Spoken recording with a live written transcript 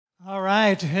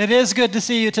right, it is good to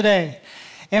see you today.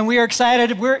 And we are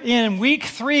excited. We're in week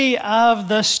 3 of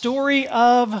the story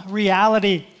of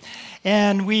reality.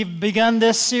 And we've begun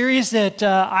this series that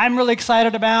I'm really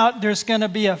excited about. There's going to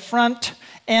be a front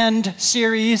end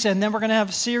series, and then we're going to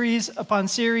have series upon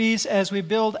series as we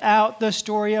build out the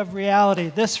story of reality.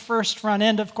 This first front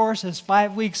end, of course, is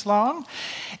 5 weeks long.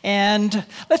 And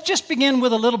let's just begin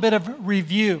with a little bit of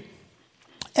review.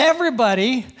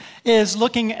 Everybody is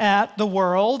looking at the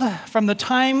world from the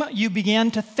time you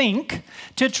began to think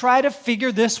to try to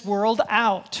figure this world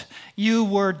out. You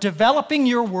were developing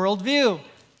your worldview,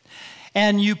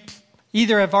 and you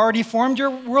either have already formed your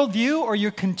worldview or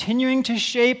you're continuing to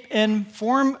shape and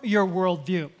form your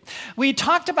worldview. We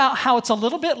talked about how it's a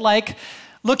little bit like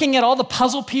looking at all the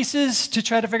puzzle pieces to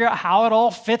try to figure out how it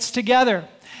all fits together.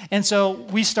 And so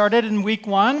we started in week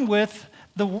 1 with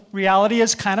the reality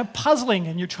is kind of puzzling,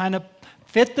 and you're trying to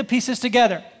fit the pieces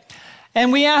together.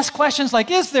 And we ask questions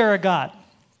like, is there a God?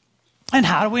 And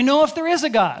how do we know if there is a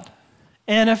God?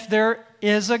 And if there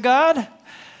is a God,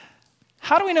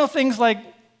 how do we know things like,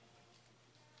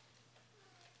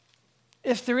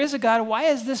 if there is a God, why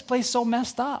is this place so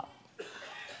messed up?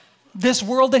 This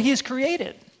world that He's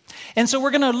created. And so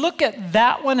we're going to look at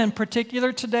that one in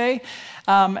particular today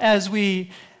as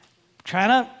we try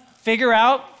to figure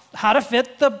out how to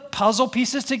fit the puzzle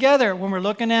pieces together when we're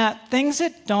looking at things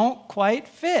that don't quite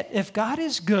fit. If God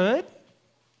is good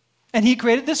and He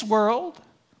created this world,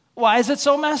 why is it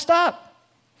so messed up?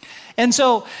 And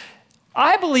so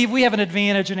I believe we have an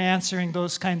advantage in answering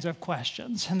those kinds of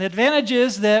questions. And the advantage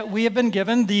is that we have been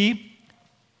given the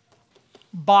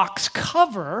box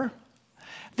cover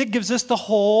that gives us the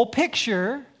whole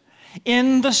picture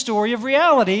in the story of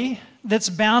reality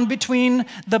that's bound between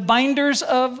the binders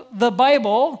of the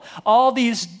Bible, all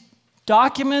these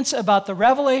documents about the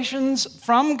revelations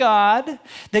from God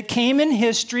that came in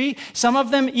history. Some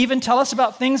of them even tell us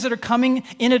about things that are coming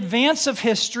in advance of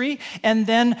history. And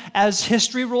then as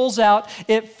history rolls out,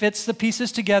 it fits the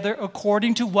pieces together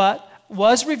according to what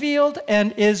was revealed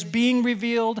and is being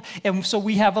revealed. And so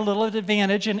we have a little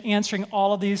advantage in answering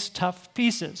all of these tough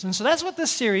pieces. And so that's what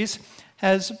this series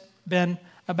has been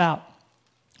about.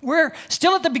 We're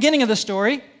still at the beginning of the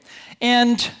story,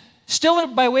 and still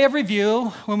by way of review,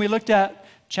 when we looked at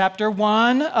chapter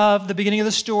 1 of the beginning of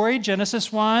the story,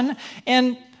 Genesis 1,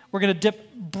 and we're going to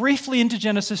dip briefly into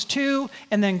Genesis 2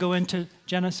 and then go into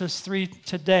Genesis 3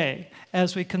 today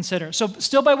as we consider. So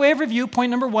still by way of review, point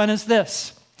number 1 is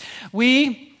this.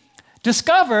 We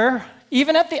discover,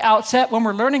 even at the outset when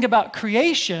we're learning about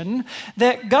creation,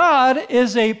 that God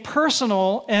is a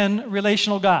personal and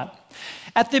relational God.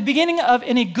 At the beginning of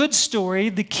any good story,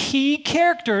 the key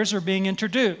characters are being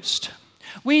introduced.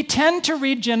 We tend to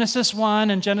read Genesis 1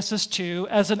 and Genesis 2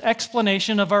 as an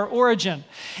explanation of our origin.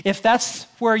 If that's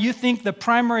where you think the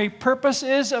primary purpose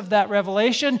is of that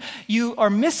revelation, you are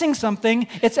missing something.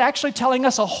 It's actually telling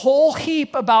us a whole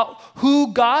heap about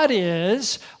who God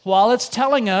is while it's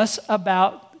telling us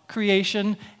about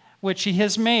creation which He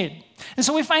has made. And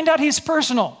so we find out He's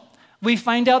personal. We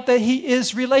find out that He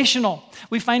is relational.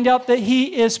 We find out that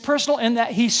He is personal and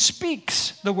that He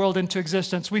speaks the world into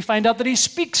existence. We find out that He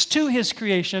speaks to His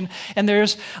creation, and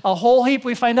there's a whole heap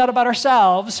we find out about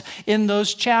ourselves in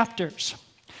those chapters.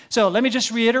 So let me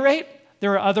just reiterate,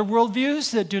 there are other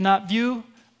worldviews that do not view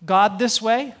God this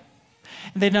way.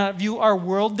 They do not view our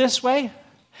world this way.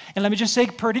 And let me just say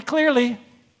pretty clearly,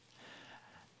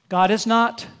 God is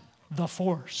not the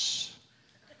force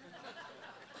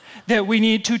that we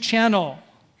need to channel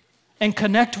and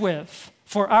connect with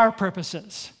for our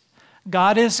purposes.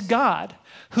 God is God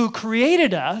who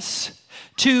created us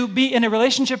to be in a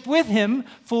relationship with Him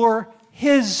for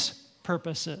His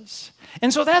purposes.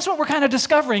 And so that's what we're kind of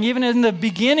discovering even in the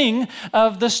beginning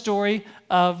of the story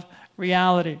of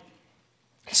reality.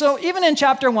 So even in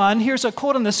chapter 1, here's a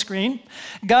quote on the screen.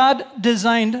 God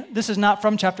designed, this is not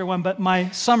from chapter 1, but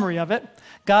my summary of it.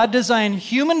 God designed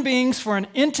human beings for an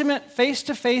intimate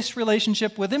face-to-face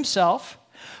relationship with Himself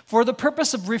for the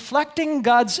purpose of reflecting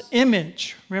God's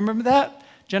image. Remember that?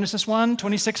 Genesis 1,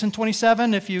 26 and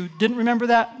 27. If you didn't remember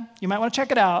that, you might want to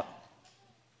check it out.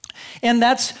 And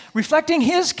that's reflecting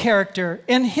His character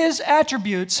and His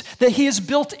attributes that He has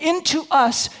built into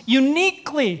us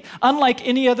uniquely, unlike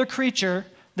any other creature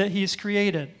that He's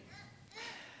created.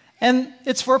 And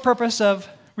it's for a purpose of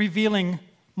revealing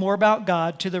more about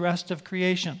God to the rest of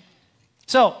creation.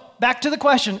 So, back to the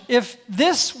question. If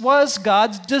this was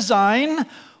God's design,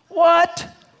 what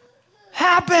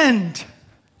happened?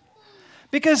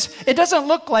 Because it doesn't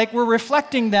look like we're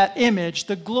reflecting that image,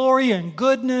 the glory and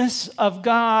goodness of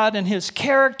God and His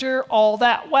character all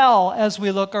that well as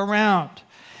we look around.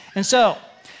 And so,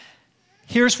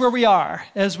 here's where we are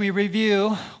as we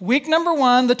review. Week number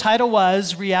 1, the title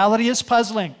was Reality is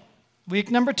Puzzling.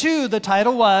 Week number 2, the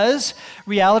title was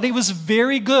Reality was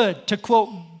Very Good. To quote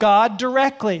God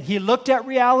directly, he looked at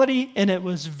reality and it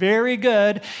was very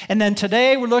good. And then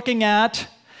today we're looking at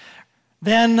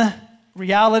then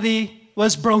reality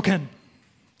was broken.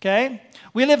 Okay?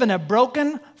 We live in a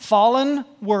broken, fallen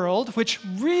world, which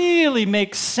really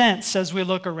makes sense as we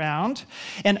look around.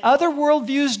 And other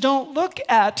worldviews don't look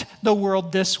at the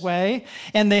world this way,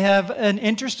 and they have an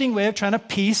interesting way of trying to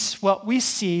piece what we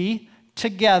see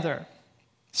together.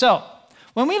 So,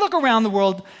 when we look around the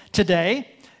world today,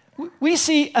 we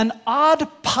see an odd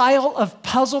pile of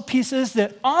puzzle pieces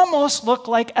that almost look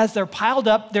like, as they're piled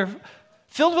up, they're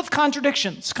filled with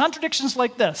contradictions. Contradictions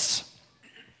like this.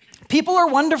 People are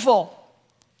wonderful.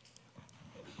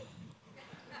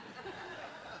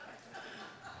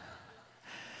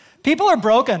 People are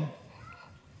broken.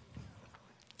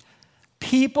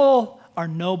 People are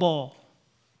noble.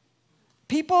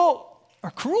 People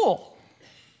are cruel.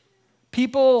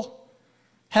 People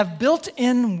have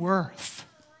built-in worth.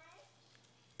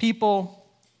 People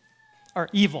are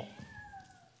evil.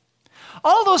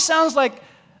 All of those sounds like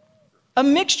a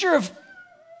mixture of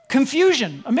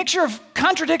confusion, a mixture of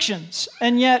contradictions.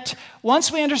 And yet,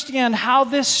 once we understand how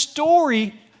this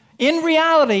story in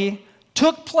reality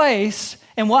took place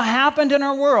and what happened in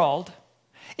our world,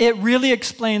 it really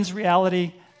explains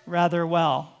reality rather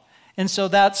well. And so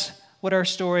that's what our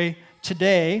story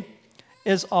today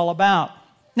is all about.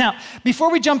 Now,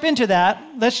 before we jump into that,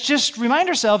 let's just remind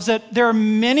ourselves that there are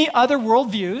many other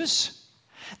worldviews.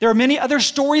 There are many other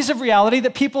stories of reality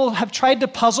that people have tried to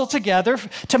puzzle together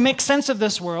to make sense of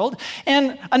this world.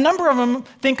 And a number of them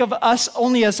think of us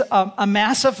only as a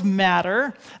mass of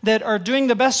matter that are doing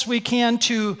the best we can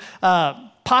to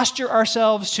posture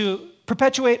ourselves to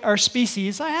perpetuate our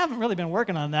species. I haven't really been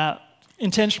working on that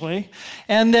intentionally.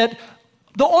 And that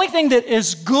the only thing that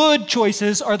is good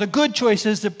choices are the good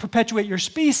choices that perpetuate your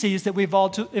species that we've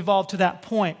evolved to that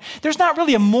point. There's not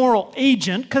really a moral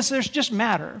agent because there's just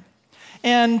matter.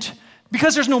 And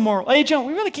because there's no moral agent,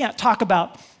 we really can't talk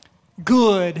about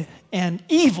good and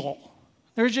evil.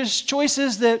 They're just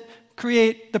choices that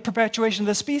create the perpetuation of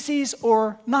the species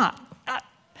or not.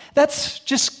 That's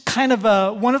just kind of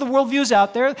one of the worldviews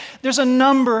out there. There's a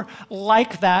number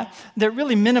like that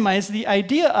really minimize the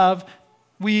idea of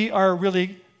we are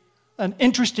really an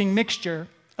interesting mixture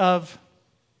of,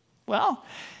 well,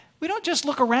 we don't just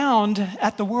look around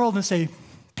at the world and say,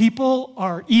 people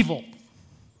are evil.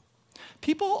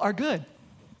 People are good.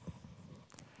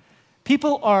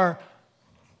 People are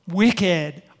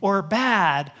wicked or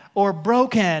bad or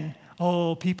broken.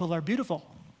 Oh, people are beautiful.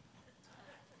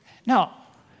 No.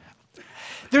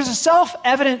 There's a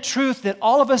self-evident truth that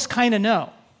all of us kind of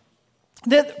know,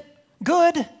 that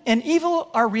good and evil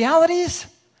are realities,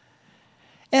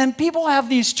 and people have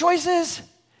these choices,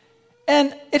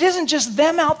 and it isn't just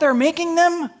them out there making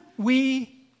them, we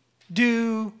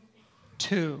do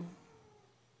too.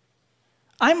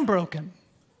 I'm broken.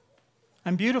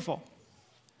 I'm beautiful.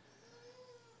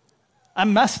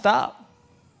 I'm messed up.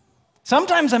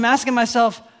 Sometimes I'm asking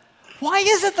myself, why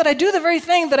is it that I do the very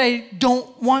thing that I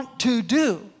don't want to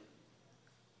do?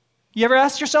 You ever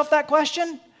ask yourself that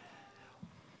question?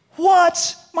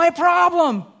 What's my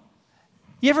problem?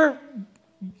 You ever,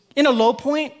 in a low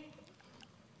point,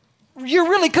 you're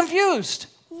really confused.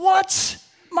 What's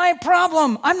my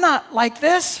problem? I'm not like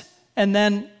this. And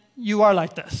then you are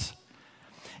like this.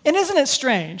 And isn't it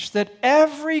strange that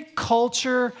every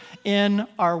culture in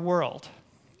our world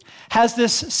has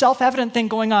this self-evident thing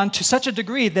going on to such a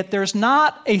degree that there's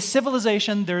not a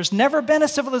civilization, there's never been a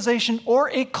civilization or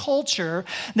a culture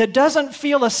that doesn't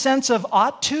feel a sense of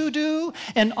ought to do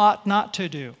and ought not to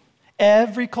do.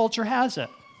 Every culture has it.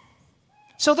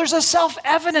 So there's a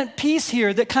self-evident piece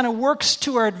here that kind of works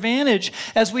to our advantage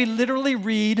as we literally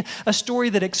read a story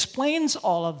that explains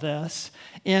all of this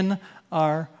in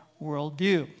our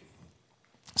worldview.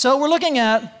 So we're looking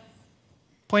at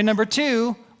point number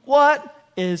 2, what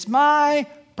is my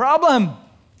problem?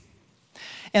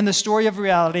 And the story of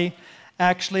reality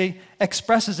actually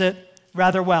expresses it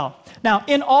rather well. Now,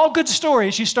 in all good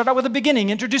stories, you start out with a beginning,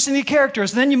 introducing the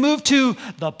characters, and then you move to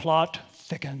the plot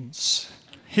thickens.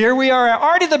 Here we are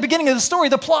already at the beginning of the story,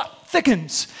 the plot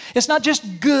thickens. It's not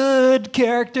just good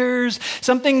characters,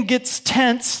 something gets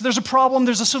tense, there's a problem,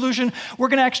 there's a solution. We're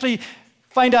going to actually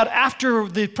find out after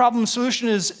the problem solution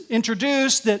is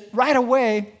introduced that right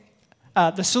away,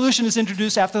 the solution is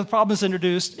introduced after the problem is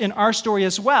introduced in our story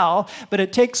as well, but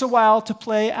it takes a while to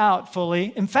play out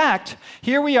fully. In fact,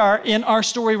 here we are in our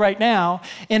story right now,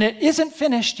 and it isn't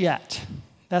finished yet.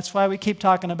 That's why we keep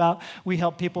talking about we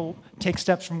help people take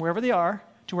steps from wherever they are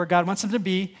to where God wants them to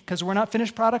be, because we're not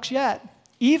finished products yet,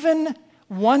 even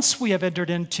once we have entered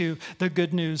into the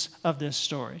good news of this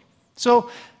story. So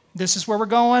this is where we're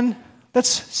going. Let's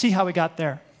see how we got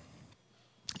there.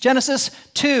 Genesis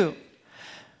 2,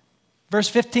 verse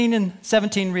 15 and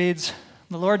 17 reads,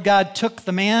 "The Lord God took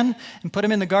the man and put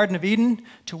him in the Garden of Eden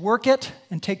to work it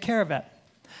and take care of it.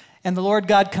 And the Lord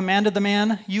God commanded the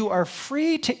man, 'You are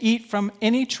free to eat from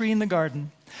any tree in the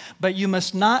garden, but you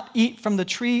must not eat from the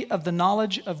tree of the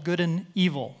knowledge of good and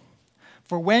evil.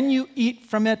 For when you eat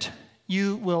from it,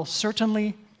 you will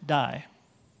certainly die.'"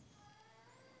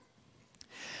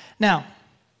 Now,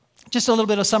 just a little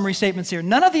bit of summary statements here.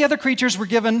 None of the other creatures were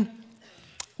given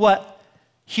what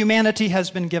humanity has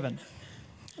been given.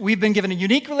 We've been given a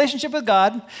unique relationship with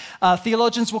God.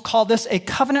 Theologians will call this a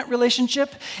covenant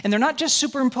relationship, and they're not just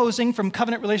superimposing from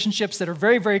covenant relationships that are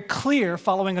very, very clear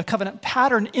following a covenant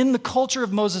pattern in the culture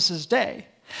of Moses' day,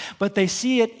 but they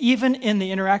see it even in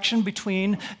the interaction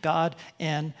between God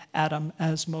and Adam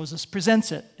as Moses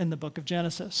presents it in the book of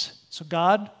Genesis. So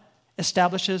God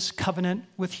establishes covenant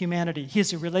with humanity. He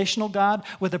is a relational God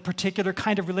with a particular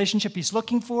kind of relationship he's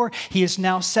looking for. He is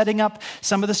now setting up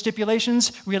some of the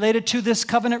stipulations related to this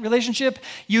covenant relationship.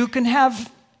 You can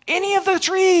have any of the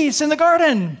trees in the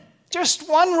garden. Just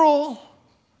one rule.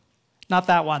 Not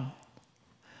that one.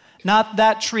 Not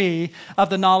that tree of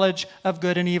the knowledge of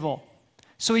good and evil.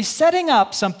 So he's setting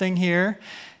up something here.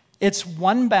 It's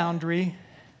one boundary.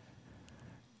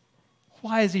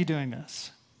 Why is he doing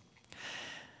this?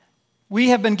 We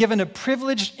have been given a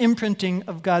privileged imprinting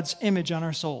of God's image on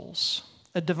our souls,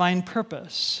 a divine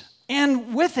purpose,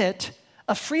 and with it,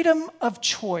 a freedom of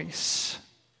choice.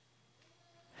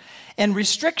 And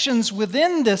restrictions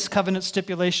within this covenant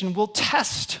stipulation will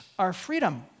test our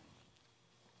freedom.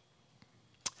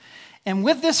 And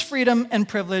with this freedom and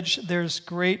privilege, there's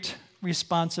great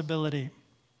responsibility.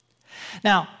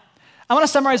 Now, I want to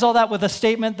summarize all that with a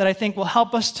statement that I think will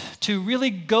help us to really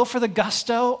go for the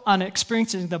gusto on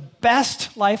experiencing the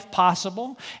best life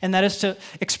possible, and that is to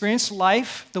experience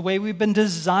life the way we've been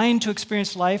designed to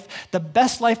experience life, the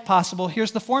best life possible.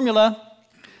 Here's the formula.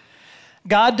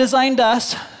 God designed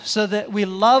us so that we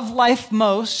love life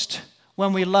most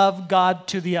when we love God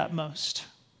to the utmost.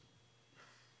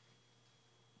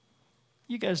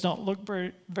 You guys don't look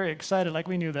very, very excited, like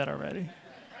we knew that already.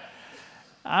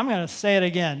 I'm going to say it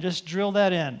again. Just drill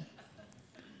that in.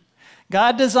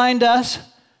 God designed us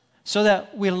so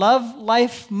that we love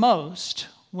life most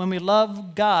when we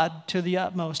love God to the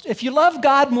utmost. If you love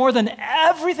God more than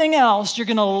everything else, you're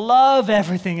going to love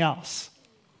everything else.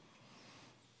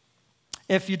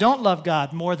 If you don't love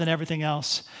God more than everything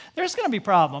else, there's going to be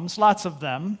problems, lots of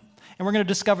them, and we're going to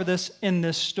discover this in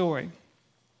this story.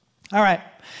 All right,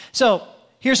 so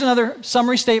here's another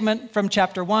summary statement from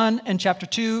chapter 1 and chapter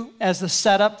 2 as the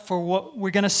setup for what we're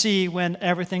going to see when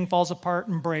everything falls apart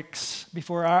and breaks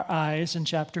before our eyes in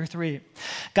chapter 3.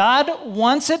 God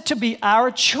wants it to be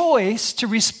our choice to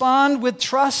respond with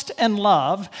trust and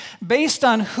love based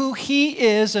on who He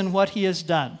is and what He has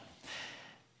done.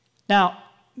 Now,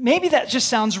 maybe that just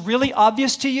sounds really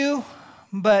obvious to you,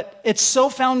 but it's so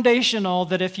foundational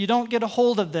that if you don't get a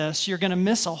hold of this, you're going to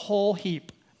miss a whole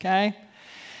heap, okay?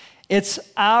 It's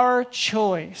our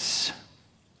choice.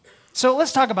 So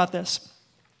let's talk about this.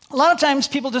 A lot of times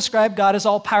people describe God as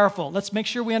all-powerful. Let's make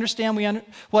sure we understand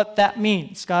what that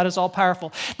means. God is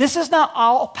all-powerful. This is not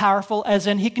all-powerful as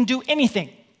in He can do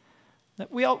anything.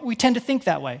 We tend to think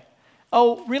that way.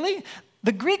 Oh, really?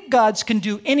 The Greek gods can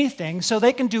do anything, so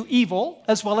they can do evil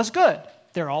as well as good.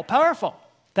 They're all-powerful.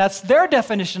 That's their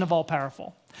definition of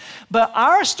all-powerful. But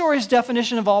our story's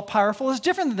definition of all-powerful is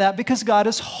different than that because God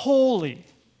is holy.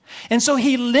 And so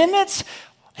He limits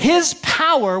His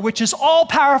power, which is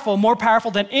all-powerful, more powerful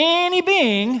than any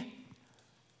being.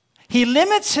 He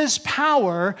limits His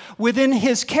power within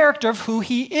His character of who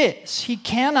He is. He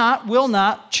cannot, will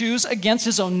not choose against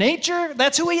His own nature.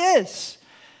 That's who He is.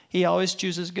 He always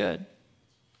chooses good.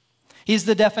 He's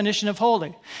the definition of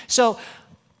holy. So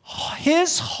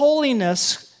His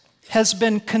holiness has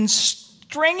been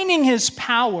constraining His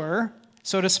power,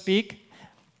 so to speak,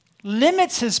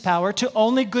 limits His power to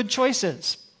only good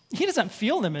choices. He doesn't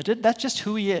feel limited. That's just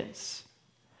who He is.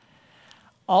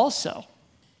 Also,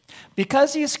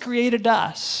 because He has created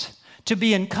us to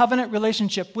be in covenant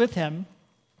relationship with Him,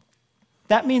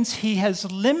 that means He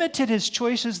has limited His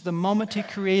choices the moment He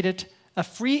created a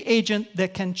free agent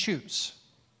that can choose.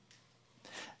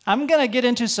 I'm going to get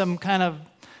into some kind of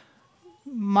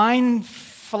mind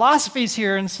philosophies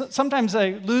here, and sometimes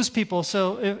I lose people,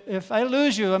 so if I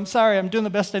lose you, I'm sorry, I'm doing the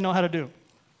best I know how to do.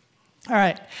 All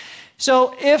right,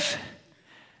 so if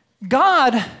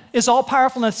God is all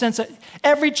powerful in the sense that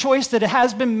every choice that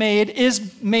has been made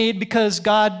is made because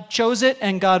God chose it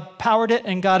and God powered it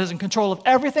and God is in control of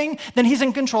everything. Then he's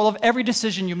in control of every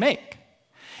decision you make.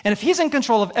 And if he's in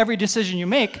control of every decision you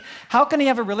make, how can he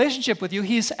have a relationship with you?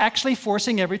 He's actually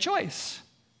forcing every choice.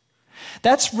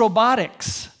 That's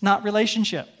robotics, not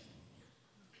relationship.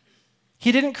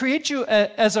 He didn't create you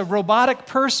as a robotic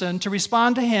person to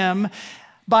respond to him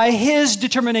by his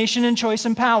determination and choice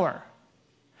and power.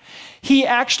 He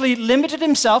actually limited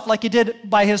himself, like he did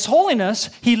by his holiness,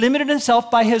 he limited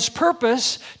himself by his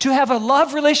purpose to have a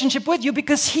love relationship with you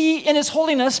because he, in his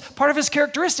holiness, part of his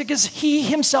characteristic is he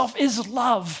himself is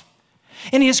love.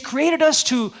 And he has created us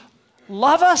to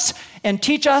love us and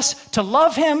teach us to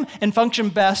love him and function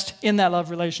best in that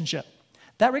love relationship.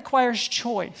 That requires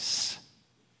choice.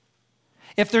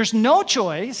 If there's no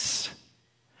choice,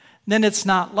 then it's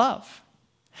not love.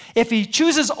 If he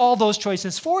chooses all those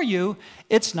choices for you,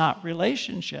 it's not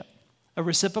relationship. A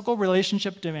reciprocal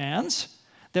relationship demands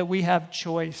that we have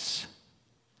choice.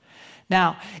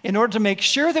 Now, in order to make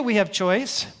sure that we have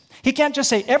choice, he can't just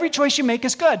say, every choice you make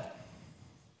is good.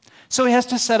 So he has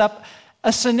to set up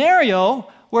a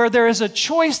scenario where there is a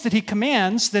choice that he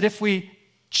commands that if we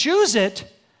choose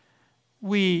it,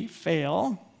 we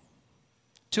fail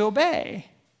to obey,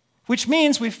 which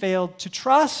means we failed to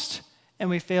trust and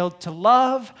we failed to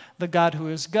love the God who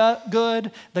is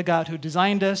good, the God who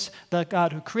designed us, the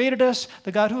God who created us,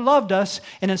 the God who loved us,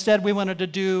 and instead we wanted to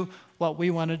do what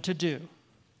we wanted to do.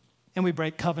 And we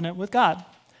break covenant with God.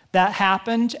 That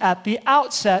happened at the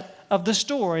outset of the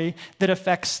story that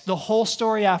affects the whole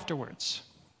story afterwards.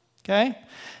 Okay?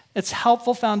 It's a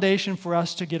helpful foundation for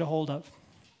us to get a hold of.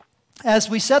 As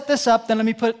we set this up, then let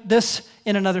me put this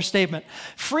in another statement.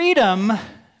 Freedom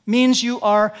means you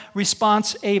are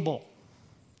response-able.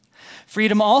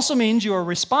 Freedom also means you are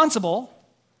responsible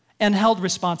and held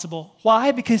responsible.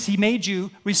 Why? Because he made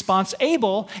you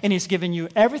response-able, and he's given you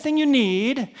everything you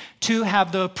need to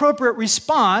have the appropriate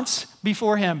response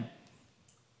before him.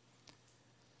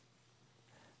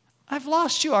 I've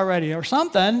lost you already or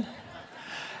something.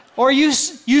 Or you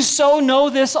so know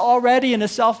this already in a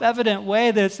self-evident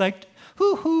way that it's like,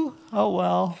 hoo-hoo, oh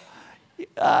well.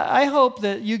 I hope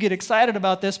that you get excited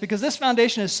about this because this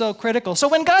foundation is so critical. So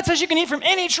when God says you can eat from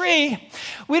any tree,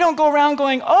 we don't go around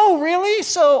going, oh, really?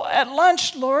 So at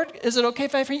lunch, Lord, is it okay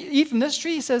if I eat from this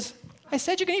tree? He says, I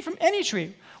said you can eat from any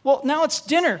tree. Well, now it's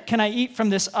dinner. Can I eat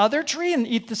from this other tree and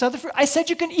eat this other fruit? I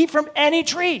said you can eat from any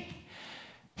tree.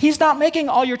 He's not making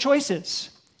all your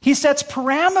choices. He sets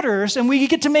parameters, and we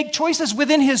get to make choices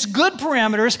within his good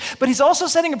parameters, but he's also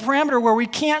setting a parameter where we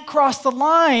can't cross the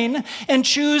line and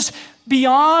choose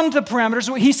beyond the parameters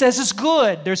what he says is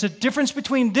good. There's a difference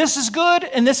between this is good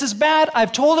and this is bad.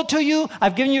 I've told it to you.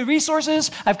 I've given you resources.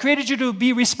 I've created you to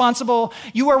be responsible.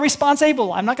 You are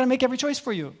responsible. I'm not going to make every choice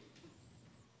for you.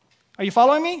 Are you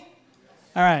following me?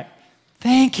 All right.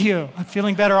 Thank you. I'm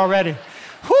feeling better already.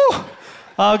 Whew.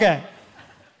 Okay.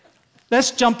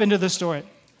 Let's jump into the story.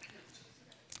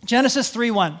 Genesis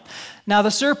 3:1. Now the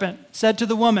serpent said to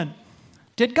the woman,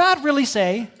 did God really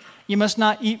say you must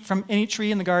not eat from any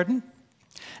tree in the garden?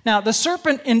 Now the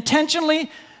serpent intentionally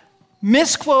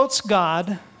misquotes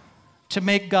God to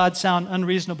make God sound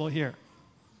unreasonable here.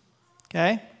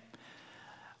 Okay?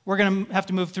 We're going to have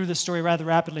to move through this story rather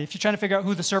rapidly. If you're trying to figure out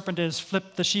who the serpent is,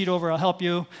 flip the sheet over. I'll help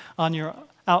you on your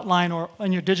outline or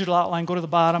on your digital outline. Go to the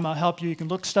bottom. I'll help you. You can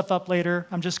look stuff up later.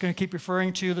 I'm just going to keep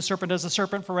referring to the serpent as the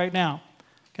serpent for right now.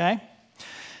 Okay?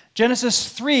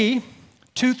 Genesis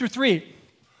 3:2-3.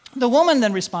 The woman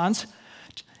then responds,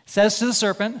 says to the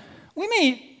serpent, we may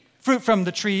eat fruit from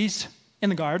the trees in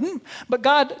the garden, but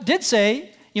God did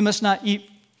say you must not eat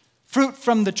fruit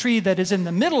from the tree that is in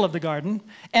the middle of the garden,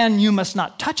 and you must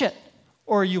not touch it,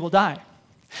 or you will die.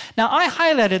 Now, I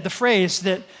highlighted the phrase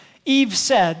that Eve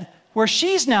said, where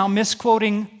she's now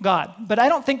misquoting God, but I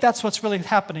don't think that's what's really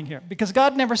happening here, because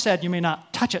God never said you may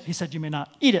not touch it. He said you may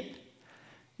not eat it.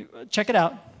 Check it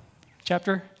out,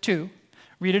 chapter 2.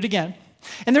 Read it again.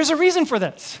 And there's a reason for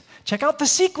this. Check out the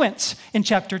sequence in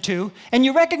chapter 2, and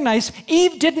you recognize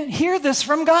Eve didn't hear this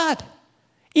from God.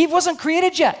 Eve wasn't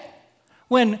created yet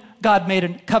when God made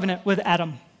a covenant with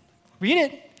Adam. Read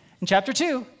it in chapter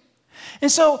 2.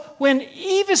 And so when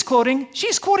Eve is quoting,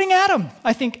 she's quoting Adam.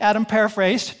 I think Adam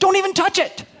paraphrased, don't even touch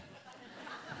it.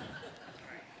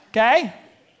 Okay?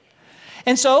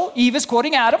 And so Eve is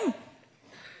quoting Adam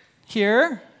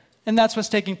here, and that's what's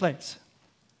taking place.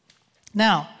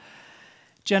 Now,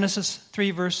 Genesis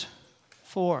 3, verse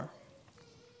 4.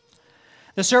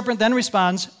 The serpent then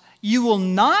responds, you will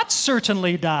not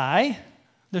certainly die,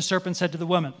 the serpent said to the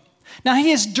woman. Now,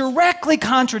 he is directly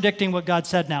contradicting what God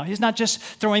said now. He's not just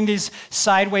throwing these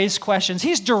sideways questions.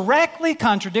 He's directly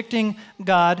contradicting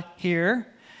God here.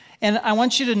 And I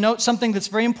want you to note something that's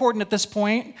very important at this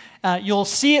point. You'll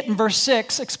see it in verse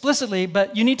 6 explicitly,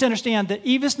 but you need to understand that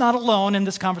Eve is not alone in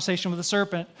this conversation with the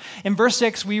serpent. In verse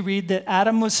 6, we read that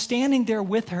Adam was standing there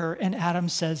with her, and Adam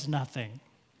says nothing.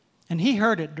 And he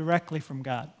heard it directly from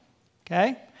God.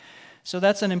 Okay? So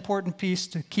that's an important piece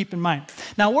to keep in mind.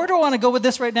 Now, where do I want to go with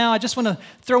this right now? I just want to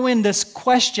throw in this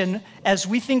question as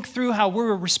we think through how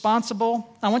we're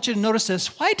responsible. I want you to notice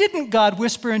this. Why didn't God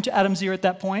whisper into Adam's ear at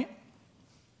that point?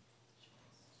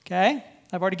 Okay?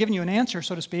 I've already given you an answer,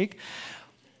 so to speak.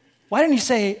 Why didn't he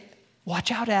say,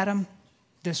 watch out, Adam,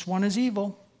 this one is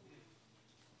evil.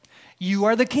 You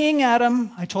are the king,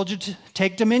 Adam. I told you to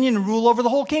take dominion and rule over the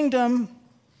whole kingdom.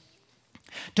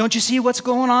 Don't you see what's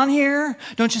going on here?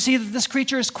 Don't you see that this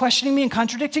creature is questioning me and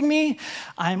contradicting me?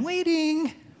 I'm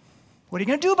waiting. What are you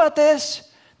going to do about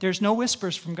this? There's no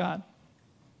whispers from God.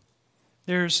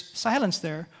 There's silence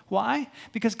there. Why?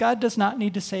 Because God does not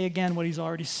need to say again what he's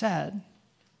already said.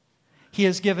 He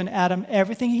has given Adam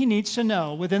everything he needs to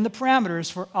know within the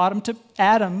parameters for Adam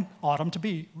to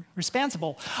be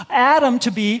responsible. Adam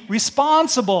to be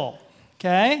responsible,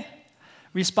 okay?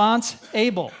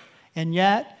 Response-able. And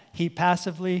yet, he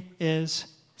passively is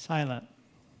silent.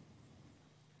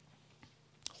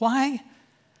 Why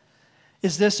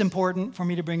is this important for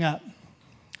me to bring up?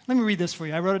 Let me read this for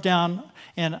you. I wrote it down,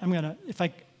 and if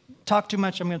I talk too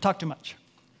much, I'm going to talk too much.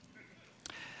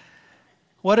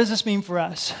 What does this mean for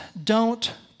us?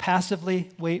 Don't passively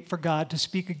wait for God to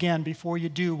speak again before you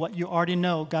do what you already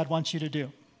know God wants you to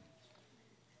do.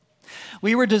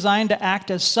 We were designed to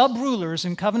act as sub-rulers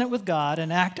in covenant with God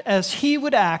and act as he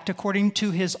would act according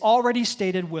to his already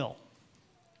stated will.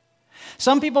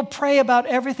 Some people pray about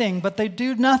everything, but they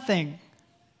do nothing.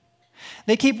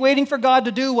 They keep waiting for God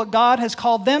to do what God has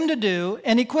called them to do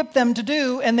and equip them to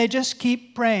do, and they just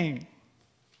keep praying.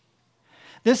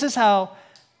 This is how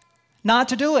not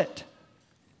to do it.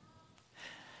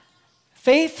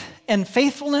 Faith and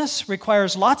faithfulness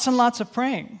requires lots and lots of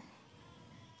praying.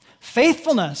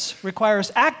 Faithfulness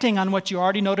requires acting on what you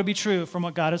already know to be true from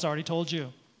what God has already told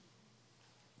you.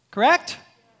 Correct?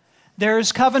 There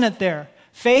is covenant there.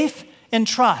 Faith and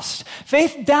trust.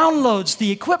 Faith downloads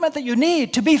the equipment that you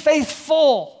need to be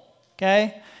faithful.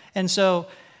 Okay? And so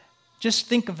just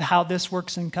think of how this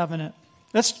works in covenant.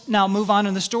 Let's now move on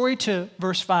in the story to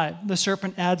verse 5. The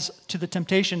serpent adds to the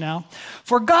temptation now.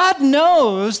 For God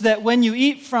knows that when you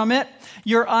eat from it,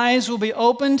 your eyes will be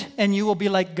opened and you will be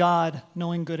like God,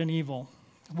 knowing good and evil.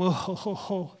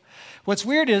 Whoa. What's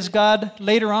weird is God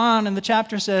later on in the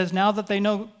chapter says, now that they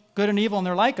know good and evil and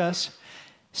they're like us,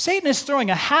 Satan is throwing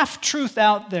a half-truth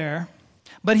out there,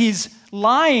 but he's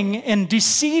lying and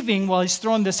deceiving while he's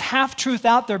throwing this half-truth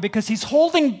out there because he's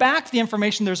holding back the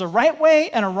information. There's a right way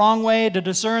and a wrong way to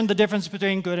discern the difference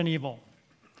between good and evil.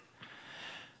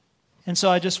 And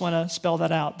so I just want to spell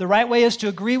that out. The right way is to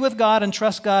agree with God and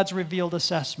trust God's revealed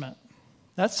assessment.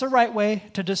 That's the right way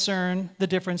to discern the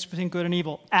difference between good and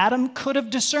evil. Adam could have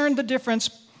discerned the difference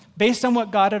based on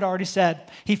what God had already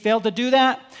said. He failed to do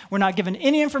that. We're not given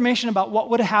any information about what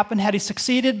would have happened had he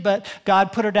succeeded, but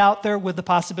God put it out there with the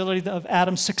possibility of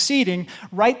Adam succeeding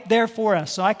right there for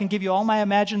us. So I can give you all my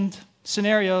imagined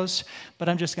scenarios, but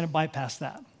I'm just going to bypass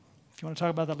that. If you want to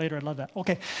talk about that later, I'd love that.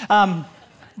 Okay.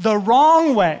 The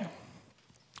wrong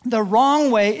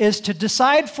way is to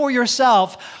decide for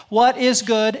yourself what is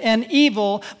good and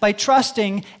evil by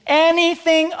trusting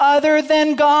anything other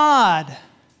than God.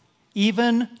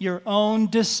 Even your own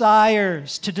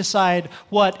desires to decide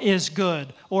what is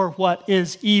good or what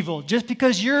is evil. Just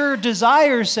because your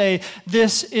desires say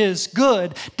this is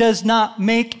good does not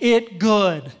make it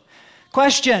good.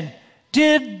 Question,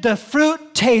 did the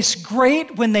fruit taste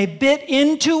great when they bit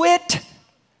into it?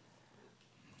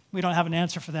 We don't have an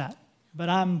answer for that, but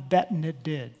I'm betting it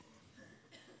did.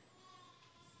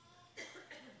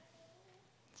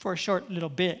 For a short little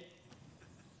bit.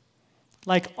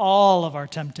 Like all of our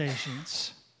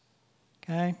temptations.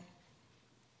 Okay?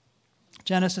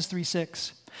 Genesis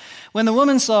 3:6. When the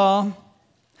woman saw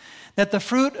that the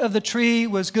fruit of the tree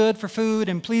was good for food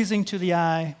and pleasing to the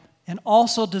eye, and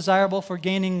also desirable for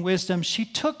gaining wisdom, she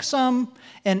took some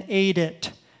and ate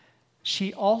it.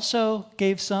 She also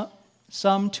gave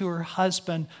some to her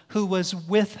husband who was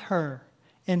with her,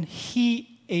 and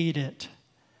he ate it.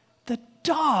 The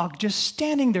dog just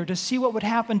standing there to see what would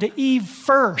happen to Eve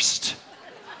first.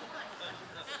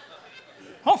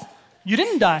 Oh, you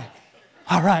didn't die.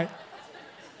 All right.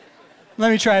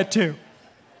 Let me try it too.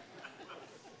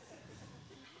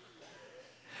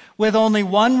 With only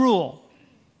one rule,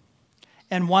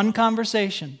 and one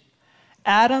conversation,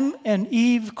 Adam and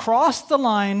Eve crossed the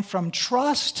line from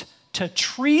trust to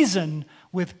treason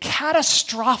with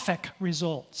catastrophic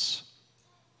results.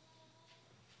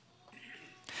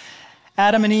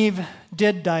 Adam and Eve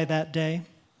did die that day.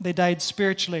 They died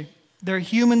spiritually. Their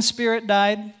human spirit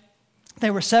died. They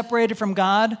were separated from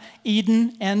God,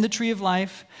 Eden, and the tree of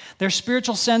life. Their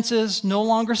spiritual senses no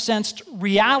longer sensed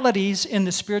realities in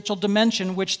the spiritual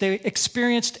dimension, which they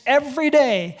experienced every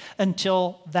day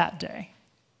until that day.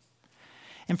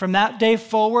 And from that day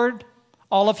forward,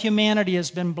 all of humanity has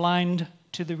been blind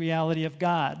to the reality of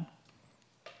God.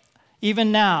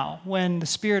 Even now, when the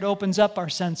Spirit opens up our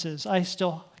senses, I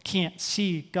still can't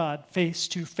see God face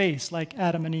to face like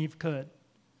Adam and Eve could.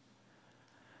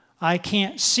 I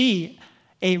can't see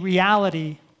a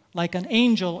reality like an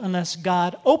angel unless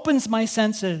God opens my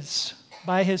senses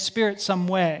by His Spirit some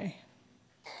way.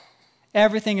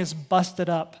 Everything is busted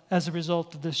up as a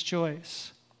result of this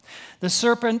choice. The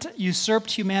serpent usurped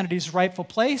humanity's rightful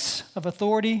place of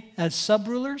authority as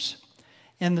sub-rulers,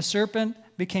 and the serpent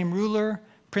became ruler,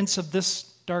 prince of this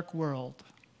dark world.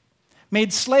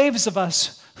 Made slaves of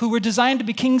us who were designed to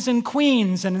be kings and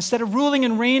queens, and instead of ruling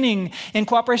and reigning in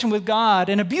cooperation with God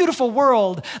in a beautiful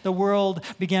world, the world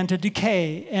began to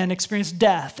decay and experience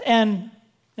death. And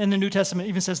in the New Testament, it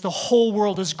even says the whole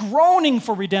world is groaning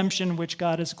for redemption, which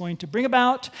God is going to bring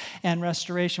about, and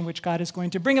restoration, which God is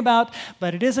going to bring about,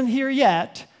 but it isn't here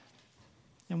yet,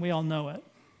 and we all know it.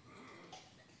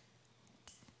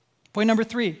 Point number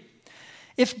 3.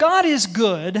 If God is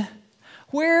good,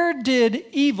 where did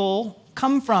evil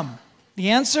come from? The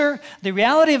answer, the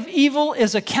reality of evil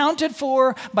is accounted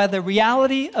for by the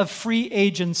reality of free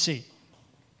agency.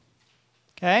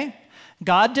 Okay?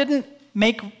 God didn't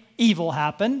make evil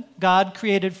happen. God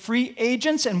created free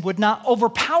agents and would not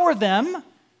overpower them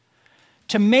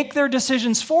to make their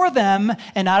decisions for them,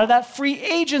 and out of that free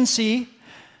agency,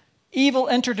 evil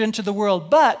entered into the world.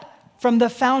 But from the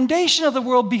foundation of the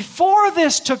world, before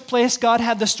this took place, God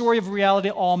had the story of reality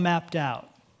all mapped out.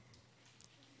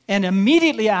 And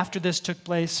immediately after this took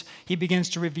place, He begins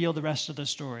to reveal the rest of the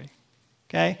story.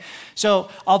 Okay? So,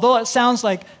 although it sounds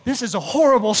like this is a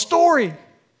horrible story,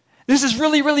 this is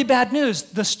really, really bad news,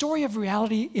 the story of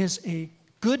reality is a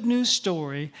good news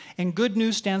story, and good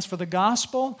news stands for the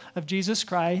gospel of Jesus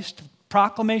Christ,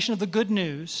 proclamation of the good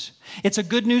news. It's a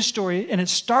good news story, and it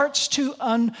starts to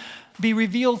be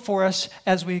revealed for us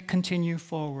as we continue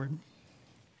forward.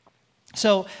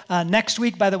 So, next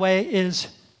week, by the way, is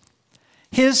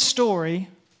His story,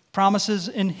 Promises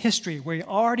in History, where He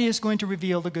already is going to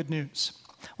reveal the good news.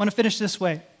 I want to finish this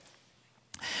way.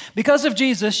 Because of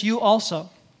Jesus, you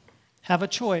also have a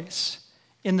choice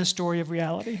in the story of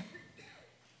reality.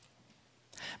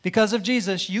 Because of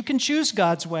Jesus, you can choose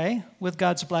God's way with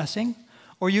God's blessing,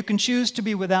 or you can choose to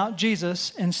be without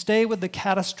Jesus and stay with the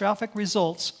catastrophic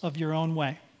results of your own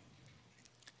way.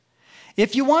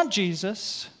 If you want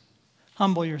Jesus,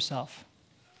 humble yourself.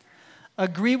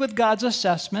 Agree with God's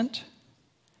assessment.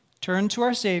 Turn to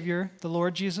our Savior, the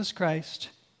Lord Jesus Christ.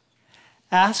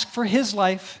 Ask for His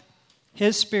life,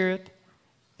 His Spirit,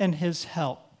 and His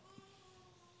help.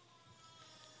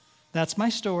 That's my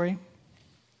story,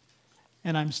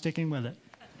 and I'm sticking with it.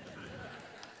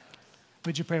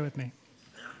 Would you pray with me?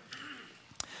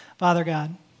 Father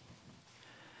God,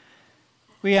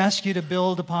 we ask You to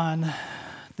build upon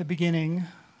the beginning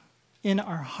in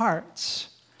our hearts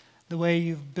the way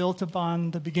You've built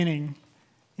upon the beginning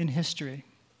in history.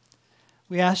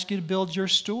 We ask You to build Your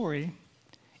story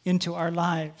into our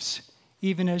lives,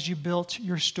 even as You built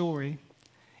Your story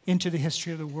into the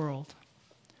history of the world.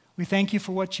 We thank You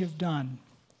for what You've done.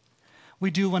 We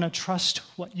do want to trust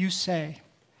what You say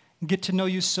and get to know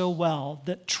You so well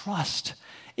that trust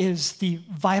is the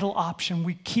vital option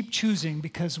we keep choosing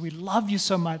because we love You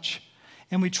so much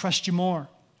and we trust You more.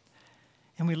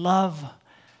 And we love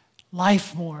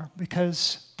life more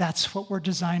because that's what we're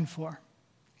designed for.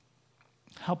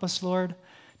 Help us, Lord,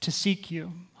 to seek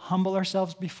You, humble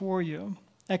ourselves before You,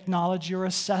 acknowledge Your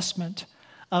assessment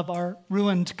of our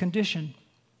ruined condition,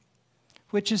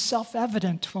 which is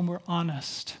self-evident when we're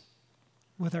honest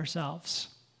with ourselves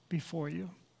before You.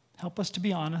 Help us to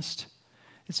be honest.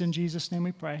 It's in Jesus' name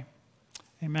we pray.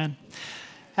 Amen.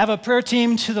 Have a prayer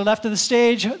team to the left of the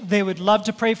stage. They would love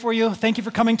to pray for you. Thank you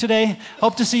for coming today.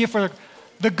 Hope to see you for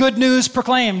the good news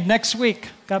proclaimed next week.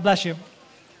 God bless you.